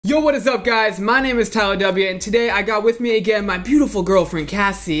Yo, what is up, guys? My name is TylaDubya, and today I got with me again my beautiful girlfriend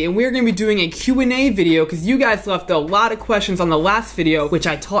Cassie, and we're going to be doing a Q&A video because you guys left a lot of questions on the last video, which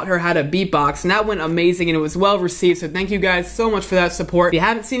I taught her how to beatbox, and that went amazing and it was well received, so thank you guys so much for that support. If you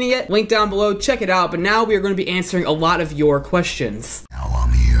haven't seen it yet, link down below, check it out, but now we are going to be answering a lot of your questions. Now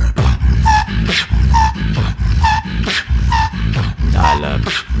I'm here.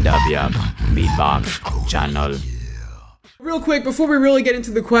 TylaDubya Beatbox channel. Real quick, before we really get into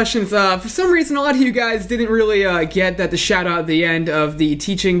the questions, for some reason a lot of you guys didn't really get that the shout out at the end of the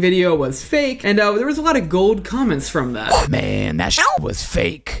teaching video was fake, and there was a lot of gold comments from that. Man, that shit was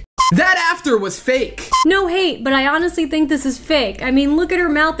fake. That after was fake! No hate, but I honestly think this is fake. I mean, look at her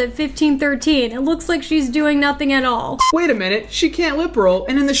mouth at 15:13. It looks like she's doing nothing at all. Wait a minute, she can't lip roll,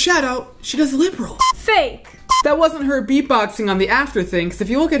 and in the shout out, she does lip roll. Fake! That wasn't her beatboxing on the after thing, because if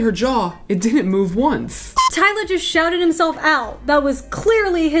you look at her jaw, it didn't move once. Tyla just shouted himself out. That was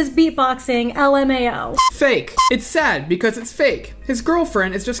clearly his beatboxing, LMAO. Fake. It's sad because it's fake. His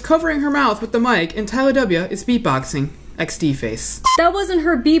girlfriend is just covering her mouth with the mic, and TylaDubya is beatboxing. XD face. That wasn't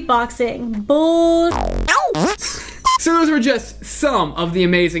her beatboxing. Bull. So those were just some of the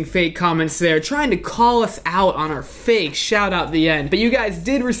amazing fake comments there, trying to call us out on our fake shout out at the end. But you guys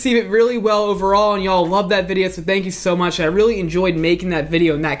did receive it really well overall, and y'all loved that video, so thank you so much. I really enjoyed making that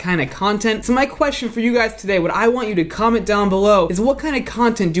video and that kind of content. So my question for you guys today, what I want you to comment down below, is what kind of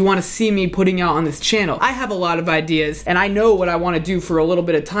content do you want to see me putting out on this channel? I have a lot of ideas, and I know what I want to do for a little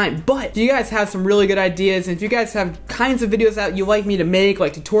bit of time, but if you guys have some really good ideas, and if you guys have kinds of videos that you like me to make,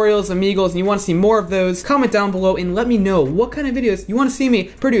 like tutorials, amigos, and you want to see more of those, comment down below and let me know what kind of videos you want to see me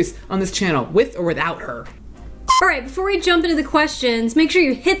produce on this channel, with or without her. Alright, before we jump into the questions, make sure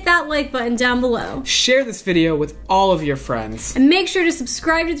you hit that like button down below. Share this video with all of your friends. And make sure to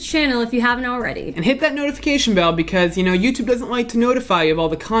subscribe to the channel if you haven't already. And hit that notification bell because, you know, YouTube doesn't like to notify you of all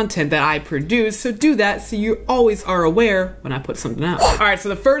the content that I produce, so do that so you always are aware when I put something out. Alright, so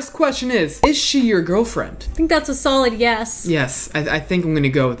the first question is she your girlfriend? I think that's a solid yes. Yes, I think I'm gonna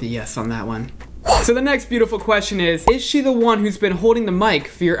go with the yes on that one. So the next beautiful question is she the one who's been holding the mic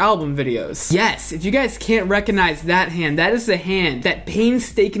for your album videos? Yes, if you guys can't recognize that hand, that is the hand that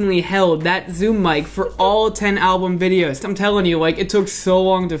painstakingly held that Zoom mic for all 10 album videos. I'm telling you, like, it took so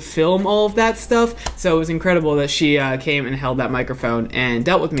long to film all of that stuff, so it was incredible that she came and held that microphone and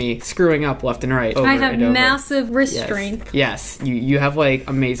dealt with me screwing up left and right. I have massive wrist strength. Yes, you have, like,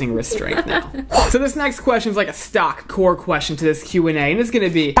 amazing wrist strength now. So this next question is like a stock core question to this Q&A, and it's gonna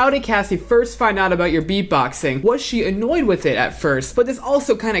be, how did Cassie first find out about your beatboxing? Was she annoyed with it at first? But this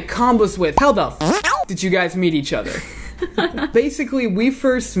also kind of combos with, how the f did you guys meet each other? Basically, we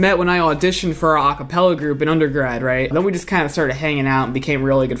first met when I auditioned for our acapella group in undergrad, right? Then we just kind of started hanging out and became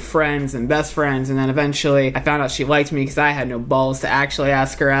really good friends and best friends, and then eventually I found out she liked me because I had no balls to actually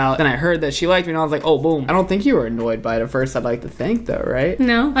ask her out. Then I heard that she liked me and I was like, oh, boom. I don't think you were annoyed by it at first, I'd like to think, though, right?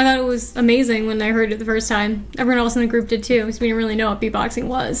 No, I thought it was amazing when I heard it the first time. Everyone else in the group did too, because we didn't really know what beatboxing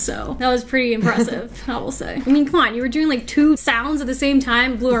was, so that was pretty impressive, I will say. I mean, come on, you were doing like 2 sounds at the same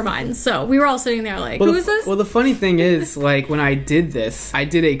time, blew our minds, so we were all sitting there like, who is this? Well, the funny thing is, like, when I did this, I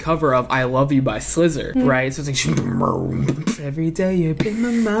did a cover of I Love You by Slizzer, right? So it's like, every day you're in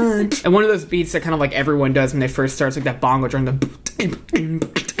my mind. And one of those beats that kind of like everyone does when they first start, it's like that bongo drum,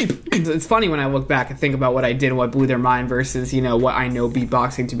 it's funny when I look back and think about what I did and what blew their mind versus, you know, what I know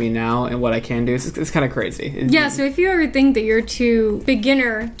beatboxing to be now and what I can do. It's kind of crazy. Yeah, so if you ever think that you're too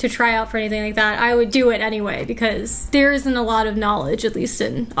beginner to try out for anything like that, I would do it anyway because there isn't a lot of knowledge, at least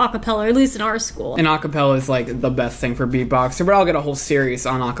in acapella, or at least in our school. And acapella is like the best thing for beatboxer, but I'll get a whole series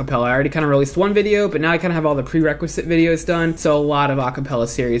on acapella. I already kind of released one video, but now I kind of have all the prerequisite videos done, so a lot of acapella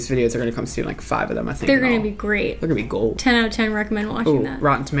series videos are going to come soon, like 5 of them, I think. They're going to be great. They're going to be gold. 10 out of 10 recommend watching that.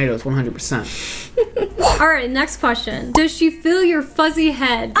 Rotten Tomatoes, 100%. Alright, next question. Does she feel your fuzzy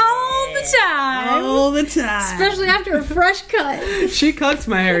head? All the time! All the time! Especially after a fresh cut. She cuts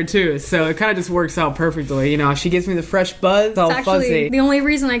my hair too, so it kind of just works out perfectly. You know, she gives me the fresh buzz, it's all fuzzy. The only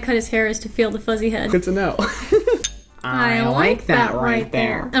reason I cut his hair is to feel the fuzzy head. Good to know. I like that right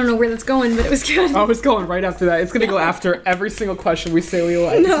there. I don't know where that's going, but it was good. Oh, it's going right after that. It's gonna go after every single question we say we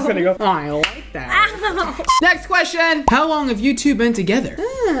like. No. It's gonna go, I like that. Ow. Next question. How long have you two been together?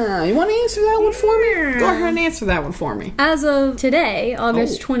 You want to answer that one for me? Go ahead and answer that one for me. As of today,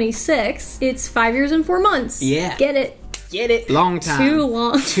 August 26th, it's 5 years and 4 months. Yeah. Get it? Get it? Long time. Too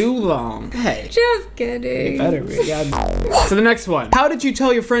long. Too long. Hey. Just kidding. Better be. So the next one. How did you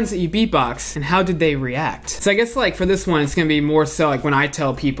tell your friends that you beatbox, and how did they react? So I guess like for this one, it's gonna be more so like when I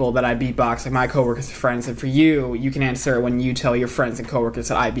tell people that I beatbox, like my coworkers and friends, and for you, you can answer when you tell your friends and coworkers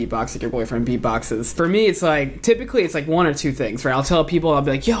that I beatbox, like your boyfriend beatboxes. For me, it's like typically it's like one or two things, right? I'll tell people, I'll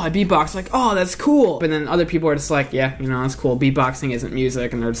be like, yo, I beatbox, like, oh, that's cool. But then other people are just like, yeah, you know, that's cool. Beatboxing isn't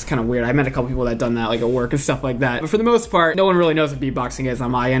music, and they're just kind of weird. I met a couple people that done that like at work and stuff like that. But for the most part, no one really knows what beatboxing is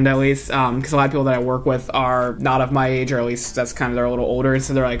on my end, at least, because a lot of people that I work with are not of my age, or at least that's kind of, they're a little older,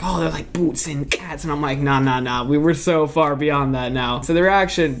 so they're like, oh, they're like boots and cats, and I'm like, nah, we were so far beyond that now. So the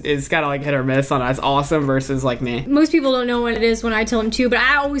reaction is kind of like hit or miss on that's awesome versus like meh. Most people don't know what it is when I tell them too, but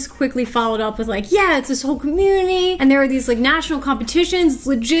I always quickly followed up with like, yeah, it's this whole community, and there are these like national competitions, it's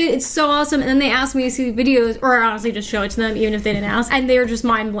legit, it's so awesome. And then they ask me to see videos, or I honestly just show it to them even if they didn't ask, and they were just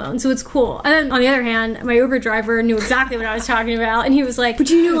mind blown, so it's cool. And then on the other hand, my Uber driver knew exactly what I was talking about, and he was like, but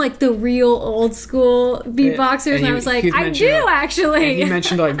you know like the real old school beatboxers? And I was like, I do actually. And he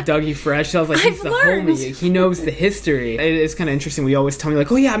mentioned like Dougie Fresh. I was like, he's the homie. He knows the history. It's kind of interesting. We always tell me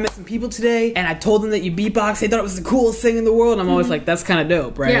like, oh yeah, I met some people today, and I told them that you beatbox. They thought it was the coolest thing in the world. And I'm always like, that's kind of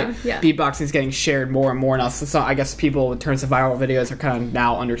dope, right? Yeah. Beatboxing is getting shared more and more now. So I guess people, in terms of viral videos, are kind of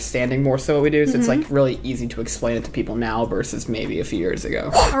now understanding more so what we do. So it's like really easy to explain it to people now versus maybe a few years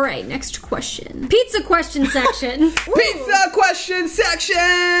ago. All right, next question. Pizza question section. Pizza question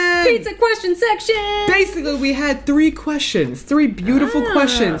section. Pizza question section. Basically, we had 3 questions, 3 beautiful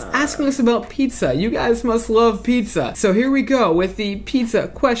questions asking us about pizza. You guys must love pizza. So here we go with the pizza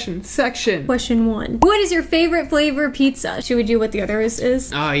question section. Question 1. What is your favorite flavor pizza? Should we do what the other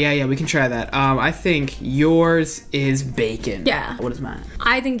is? Oh, yeah, we can try that. I think yours is bacon. Yeah. What is mine?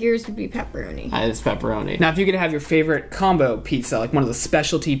 I think yours would be pepperoni. It's pepperoni. Now, if you could have your favorite combo pizza, like one of the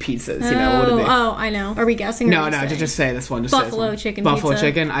specialty pizzas, you know, what would it be? Oh, I know. Are we guessing? No, just say this one. Just Buffalo chicken Buffalo pizza.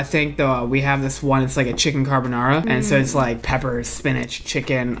 chicken. I think though we have this one. It's like a chicken carbonara, and so it's like peppers, spinach,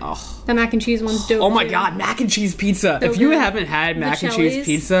 chicken. Oh, the mac and cheese one's dope. Oh my too. god, mac and cheese pizza! So if you good. haven't had mac and Chellies. cheese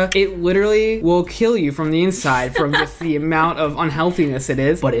pizza, it literally will kill you from the inside from just the amount of unhealthiness it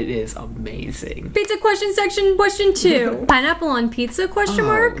is. But it is amazing. Pizza question section. Question 2. Pineapple on pizza? Question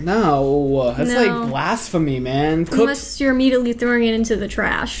mark? No, that's No. like blasphemy, man. Unless you're immediately throwing it into the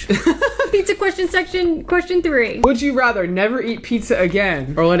trash. Pizza question section. Question 3. Would you rather never eat pizza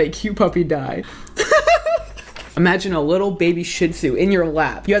again or let a cute puppy die? Imagine a little baby Shih Tzu in your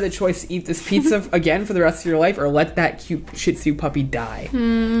lap. You have the choice to eat this pizza again for the rest of your life or let that cute Shih Tzu puppy die.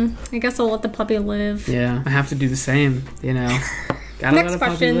 I guess I'll let the puppy live. Yeah, I have to do the same, you know. Gotta Next let a puppy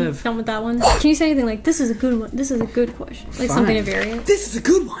question. live. Done with that one. Can you say anything like, this is a good one? This is a good question. Like Fine. something to vary it. This is a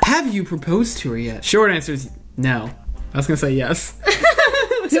good one. Have you proposed to her yet? Short answer is no. I was gonna say yes.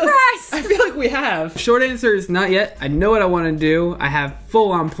 Surprise! I feel like we have. Short answer is not yet. I know what I want to do. I have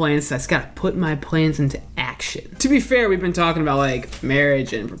full-on plans, so I just gotta put my plans into action. To be fair, we've been talking about like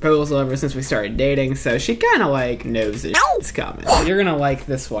marriage and proposal ever since we started dating, so she kind of like knows it's coming. You're gonna like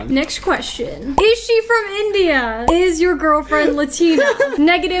this one. Next question. Is she from India? Is your girlfriend Latina?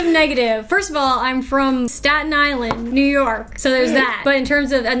 Negative. First of all, I'm from Staten Island, New York, so there's that. But in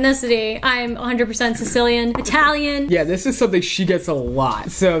terms of ethnicity, I'm 100% Sicilian, Italian. Yeah, this is something she gets a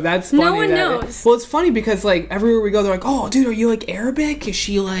lot, so that's funny. No one knows. Well, it's funny because like everywhere we go, they're like, "Oh, dude, are you like Arabic? Is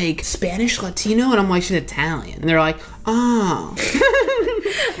she like Spanish, Latino?" And I'm like, "She's Italian." And they're like, "Oh."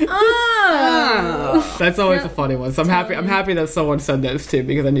 Oh. That's always a funny one. So I'm happy that someone said those too,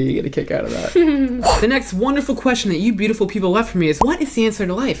 because I knew you get a kick out of that. The next wonderful question that you beautiful people left for me is, what is the answer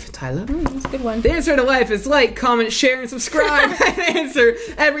to life, Tyla? That's a good one. The answer to life is like, comment, share, and subscribe.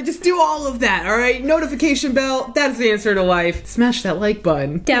 Just do all of that, alright? Notification bell, that's the answer to life. Smash that like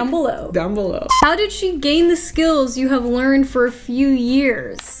button. Down below. Down below. How did she gain the skills you have learned for a few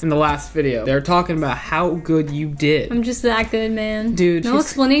years? In the last video, they're talking about how good you did. I'm just that good, man. Dude, no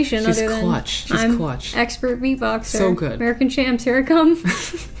explanation she's other than clutch. She's I'm clutch. Expert beatboxer. So good. American champs, here I come.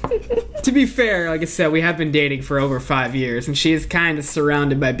 To be fair, like I said, we have been dating for over 5 years, and she is kind of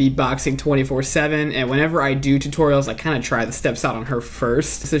surrounded by beatboxing 24/7, and whenever I do tutorials, I kind of try the steps out on her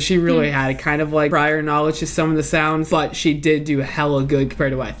first. So she really had kind of like prior knowledge to some of the sounds, but she did do hella good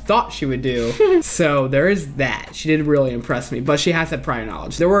compared to what I thought she would do. So there is that. She did really impress me, but she has that prior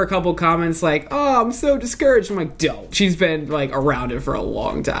knowledge. There were a couple comments like, "Oh, I'm so discouraged." I'm like, don't. She's been like around it for a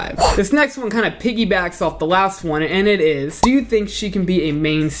long time. This next one kind of piggybacks off the last one, and it is, do you think she can be a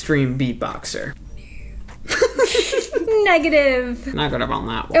mainstream beatboxer? Negative. Not good on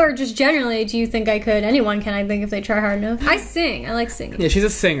that one. Or just generally, do you think I could? Anyone can, I think, if they try hard enough. I sing. I like singing. Yeah, she's a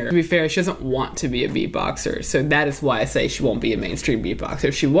singer. To be fair, she doesn't want to be a beatboxer, so that is why I say she won't be a mainstream beatboxer.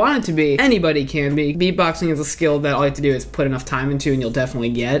 If she wanted to be, anybody can be. Beatboxing is a skill that all you have to do is put enough time into and you'll definitely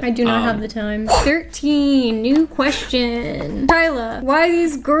get. I do not have the time. 13. New question. Tyla, why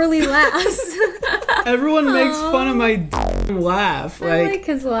these girly laughs? Everyone makes fun of my laugh. I like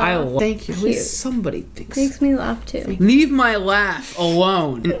his laugh. Thank you. At least somebody thinks. Makes me laugh too. Leave my laugh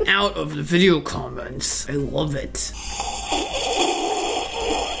alone and out of the video comments. I love it.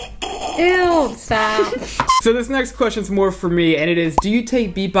 Ew, stop. So this next question's more for me, and it is, do you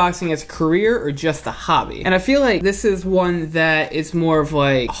take beatboxing as a career or just a hobby? And I feel like this is one that is more of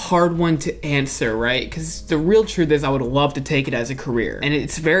like a hard one to answer, right? Because the real truth is I would love to take it as a career, and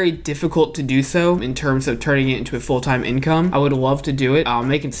it's very difficult to do so in terms of turning it into a full-time income. I would love to do it. I'm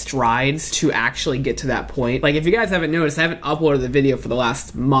making strides to actually get to that point. Like, if you guys haven't noticed, I haven't uploaded the video for the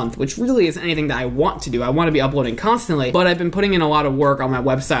last month, which really isn't anything that I want to do. I want to be uploading constantly, but I've been putting in a lot of work on my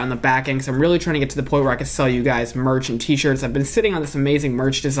website on the back end, because I'm really trying to get to the point where I can sell you guys merch and t-shirts. I've been sitting on this amazing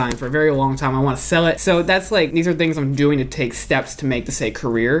merch design for a very long time. I want to sell it. So that's like, these are things I'm doing to take steps to make this a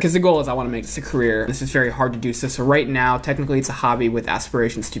career, because the goal is I want to make this a career. This is very hard to do so right now, technically it's a hobby with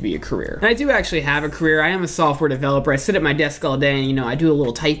aspirations to be a career. And I do actually have a career. I am a software developer. I sit at my desk all day and, you know, I do a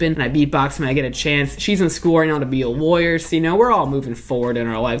little typing and I beatbox when I get a chance. She's in school right now to be a lawyer, so, you know, we're all moving forward in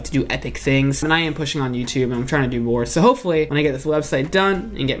our life to do epic things. And I am pushing on YouTube and I'm trying to do more. So hopefully when I get this website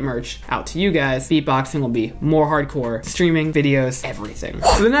done and get merch out to you guys, beatboxing will be more hardcore, streaming, videos, everything.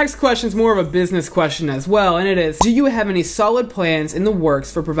 So the next question is more of a business question as well, and it is, do you have any solid plans in the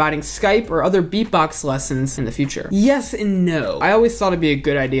works for providing Skype or other beatbox lessons in the future? Yes and no. I always thought it'd be a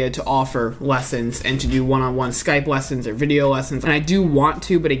good idea to offer lessons and to do one-on-one Skype lessons or video lessons, and I do want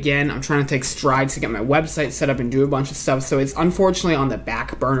to, but again, I'm trying to take strides to get my website set up and do a bunch of stuff, so it's unfortunately on the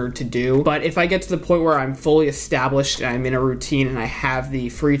back burner to do. But if I get to the point where I'm fully established and I'm in a routine and I have the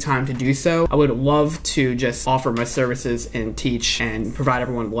free time to do so, I would love to just offer my services and teach and provide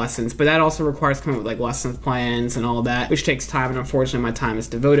everyone lessons, but that also requires coming up with like lesson plans and all that, which takes time, and unfortunately my time is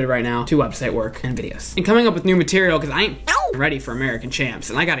devoted right now to website work and videos and coming up with new material, because I ain't ready for American Champs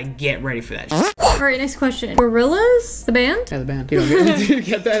and I gotta get ready for that. Alright, next question. Gorillas? The band? Yeah, the band. Do you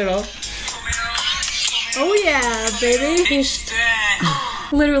get that at all? Oh yeah, baby.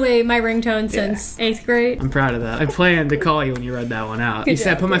 Literally my ringtone since 8th grade. I'm proud of that. I planned to call you when you read that one out. You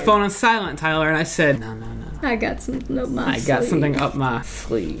said, put my phone on silent, Tyler, and I said, no. I got something up my sleeve. I got something up my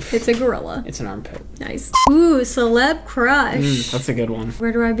sleeve. It's a gorilla. It's an armpit. Nice. Ooh, celeb crush. That's a good one.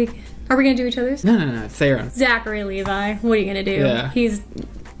 Where do I begin? Are we gonna do each other's? No. Say your own. Zachary Levi. What are you gonna do? Yeah. He's...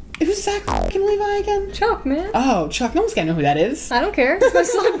 Who's Zach fucking Levi again? Chuck, man. Oh, Chuck. No one's gonna know who that is. I don't care. It's my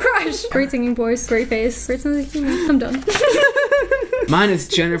celeb crush. Great singing voice, great face, great sense of humor. I'm done. Mine is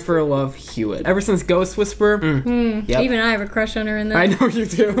Jennifer Love Hewitt. Ever since Ghost Whisperer, yep. Even I have a crush on her in that. I know you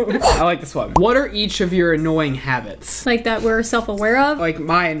do. I like this one. What are each of your annoying habits? Like that we're self-aware of? Like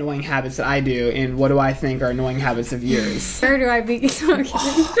my annoying habits that I do, and what do I think are annoying habits of yours? Where do I begin?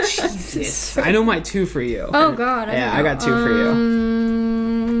 Oh, Jesus. I know my 2 for you. Oh, God. I got 2 for you.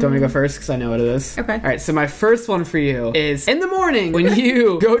 Do you want me to go first? Because I know what it is. Okay. Alright, so my first one for you is, in the morning, when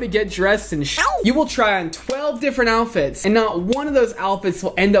you go to get dressed and you will try on 12 different outfits, and not one of those outfits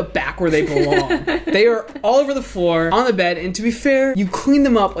will end up back where they belong. They are all over the floor, on the bed, and to be fair, you clean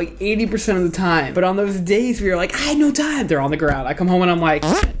them up like 80% of the time. But on those days where you're like, I had no time, they're on the ground. I come home and I'm like...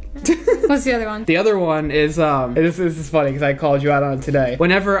 What's the other one? The other one is, this is funny because I called you out on it today.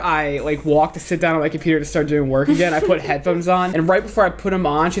 Whenever I, like, walk to sit down on my computer to start doing work again, I put headphones on, and right before I put them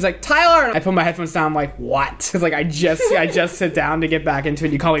on, she's like, Tyler! I put my headphones down, I'm like, what? Because, like, I just sit down to get back into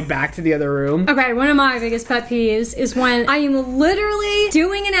it, you call me back to the other room. Okay, one of my biggest pet peeves is when I am literally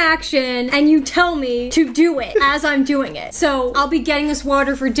doing an action, and you tell me to do it as I'm doing it. So, I'll be getting us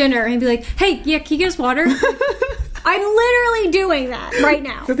water for dinner, and be like, hey, yeah, can you get us water? I'm literally doing that right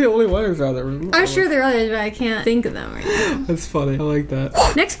now. That's the only ones out there. I'm sure there are others, but I can't think of them right now. That's funny. I like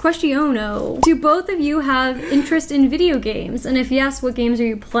that. Next question. Do both of you have interest in video games? And if yes, what games are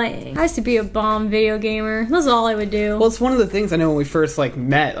you playing? I used to be a bomb video gamer. That's all I would do. Well, it's one of the things I know when we first, like,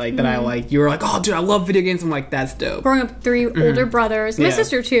 met, like, that I, like, you were like, oh, dude, I love video games. I'm like, that's dope. Growing up with 3 older brothers. My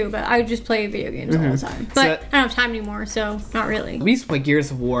sister, too, but I would just play video games all the time. But I don't have time anymore, so not really. We used to play Gears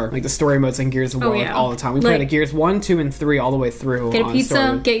of War, like, the story modes in Gears of War, like, all the time. We played like Gears 1, 1, 2, and 3 all the way through. Get a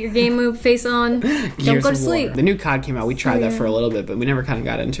pizza, get your game move face on. Don't go to sleep. The new COD came out. We tried that for a little bit, but we never kind of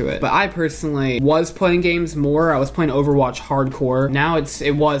got into it. But I personally was playing games more. I was playing Overwatch hardcore. Now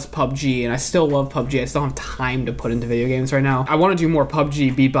it was PUBG, and I still love PUBG. I still don't have time to put into video games right now. I want to do more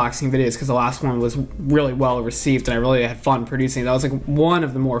PUBG beatboxing videos because the last one was really well received, and I really had fun producing it. That was like one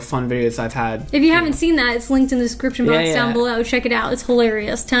of the more fun videos I've had. If you haven't seen that, it's linked in the description box down below. Check it out. It's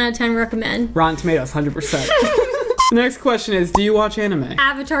hilarious. 10 out of 10 recommend. Rotten Tomatoes, 100%. The next question is, do you watch anime?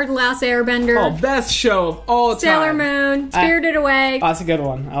 Avatar: The Last Airbender. Oh, best show of all time. Sailor Moon. Spirited Away. Oh, that's a good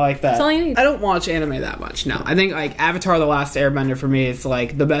one. I like that. That's all you need. I don't watch anime that much, no. I think like Avatar: The Last Airbender for me is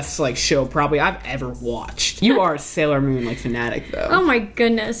like the best like show probably I've ever watched. You are a Sailor Moon like fanatic though. Oh my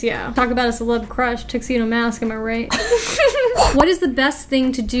goodness, yeah. Talk about a celeb crush. Tuxedo Mask, am I right? What is the best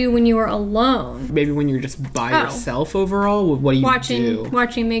thing to do when you are alone? Maybe when you're just by yourself overall? What do you do?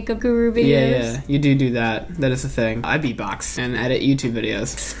 Watching makeup guru videos. Yeah, you do that. That is a thing. I beatbox and edit YouTube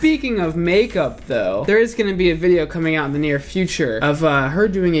videos. Speaking of makeup though, there is going to be a video coming out in the near future of her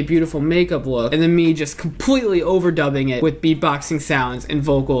doing a beautiful makeup look and then me just completely overdubbing it with beatboxing sounds and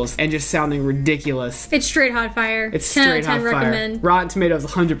vocals and just sounding ridiculous. It's straight hot fire. It's straight hot fire. Recommend. Rotten Tomatoes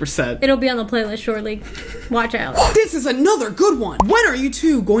 100%. It'll be on the playlist shortly. Watch out. This is another good one. When are you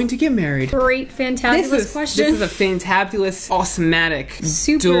two going to get married? Great, fantabulous question. This is a fantabulous, awesematic,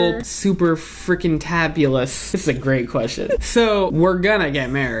 super freaking tabulous. This is a great question. So, we're gonna get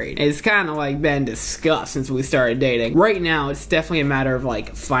married. It's kind of like been discussed since we started dating. Right now, it's definitely a matter of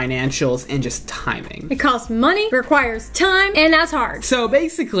like financials and just timing. It costs money, requires time, and that's hard. So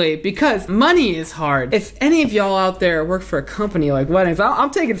basically, because money is hard, if any of y'all out there work for a company like weddings,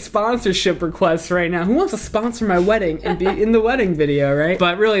 I'm taking sponsorship requests right now. Who wants to sponsor my wedding and be in the wedding video, right?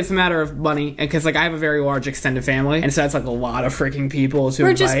 But really, it's a matter of money, because like I have a very large extended family, and so that's like a lot of freaking people to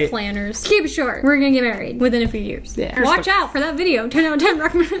invite. We're just planners. Keep it short. We're gonna get married within a few years. Yeah. Watch out for that video. 10 out of 10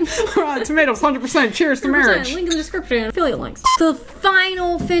 recommend. Rotten Tomatoes 100%. Cheers to marriage. Link in the description. Affiliate links. The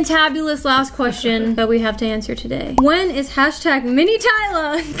final fantabulous last question that we have to answer today. When is hashtag Mini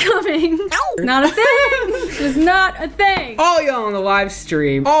Tyla coming? Not a thing. It's not a thing. All y'all on the live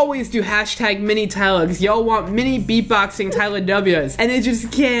stream always do hashtag Mini Tyla because y'all want mini beatboxing TylaDubyas, and it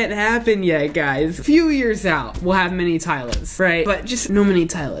just can't happen yet, guys. A few years out, we'll have mini Tylas, right? But just no mini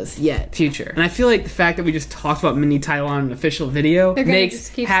Tylas yet. Future. And I feel like the fact that we just talked about mini Tyla on an official video makes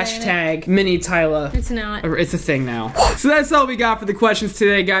hashtag Mini Tyla. It's not. It's a thing now. So that's all we got for the questions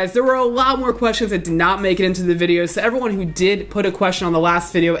today, guys. There were a lot more questions that did not make it into the video, so everyone who did put a question on the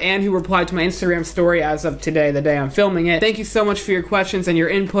last video and who replied to my Instagram story as of today, the day I'm filming it, thank you so much for your questions and your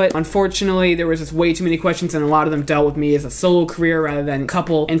input. Unfortunately, there was just way too many questions, and a lot of them dealt with me as a solo career rather than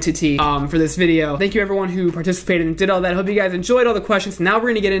couple entity for this video. Thank you everyone who participated and did all that. I hope you guys enjoyed all the questions. Now we're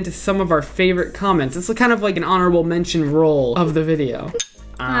gonna get into some of our favorite comments. It's kind of like an honorable mention roll of the video.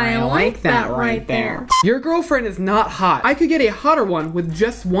 I like that right there. Your girlfriend is not hot. I could get a hotter one with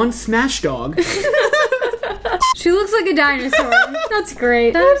just one smash dog. She looks like a dinosaur. That's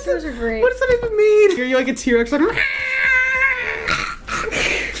great. Dinosaurs are great. What does that even mean? You're like a T-Rex like...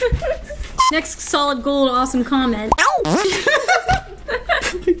 Next solid gold awesome comment. I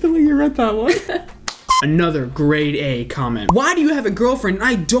like the way you read that one. Another grade A comment. Why do you have a girlfriend and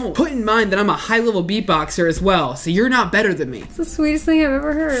I don't? Put in mind that I'm a high-level beatboxer as well, so you're not better than me. It's the sweetest thing I've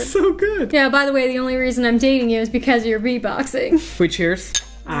ever heard. So good. Yeah, by the way, the only reason I'm dating you is because of your beatboxing. Wait, cheers.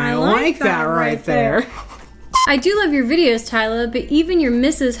 I like that right there. I do love your videos, Tyla, but even your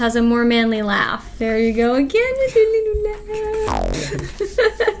missus has a more manly laugh. There you go again with your little laugh.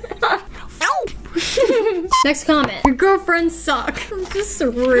 Next comment. Your girlfriends suck. It's just so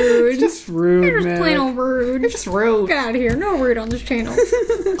rude. It's just rude, You're just plain old rude. You're just rude. Get out of here. No rude on this channel.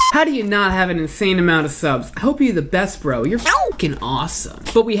 How do you not have an insane amount of subs? I hope you're the best, bro. You're fucking awesome.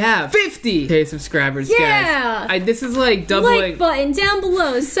 But we have 50K subscribers, guys. This is like doubling. Like button down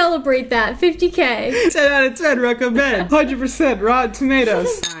below. Celebrate that. 50K. 10 out of 10 recommend. 100% Rotten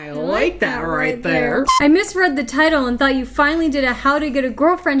Tomatoes. I like that right there. I misread the title and thought you finally did a how to get a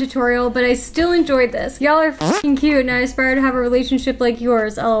girlfriend tutorial, but I still enjoyed this. Y'all are f***ing cute and I aspire to have a relationship like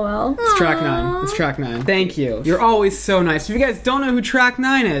yours, lol. It's track 9. It's track 9. Thank you. You're always so nice. If you guys don't know who track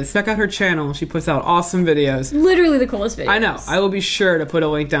 9 is, check out her channel. She puts out awesome videos. Literally the coolest videos. I know. I will be sure to put a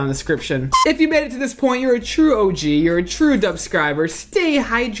link down in the description. If you made it to this point, you're a true OG. You're a true dubscriber. Stay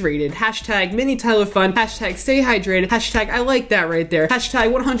hydrated. Hashtag mini Tyla fun. Hashtag stay hydrated. Hashtag I like that right there.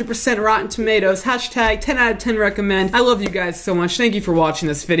 Hashtag 100% 100% Rotten Tomatoes, hashtag 10 out of 10 recommend. I love you guys so much. Thank you for watching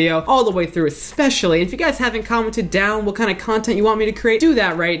this video all the way through, especially. If you guys haven't commented down what kind of content you want me to create, do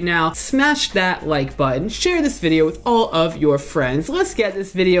that right now. Smash that like button. Share this video with all of your friends. Let's get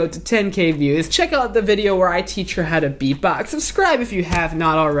this video to 10K views. Check out the video where I teach her how to beatbox. Subscribe if you have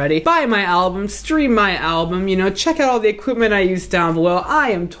not already. Buy my album, stream my album, you know, check out all the equipment I use down below.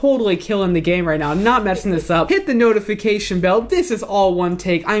 I am totally killing the game right now, not messing this up. Hit the notification bell. This is all one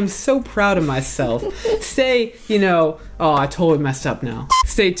take. I'm so proud of myself. Stay, you know, oh, I totally messed up now.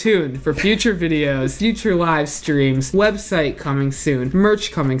 Stay tuned for future videos, future live streams, website coming soon,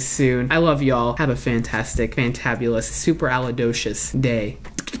 merch coming soon. I love y'all. Have a fantastic, fantabulous, super alidocious day.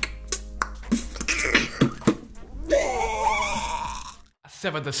 I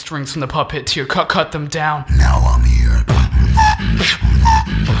severed the strings from the puppet to cut them down. Now I'm here.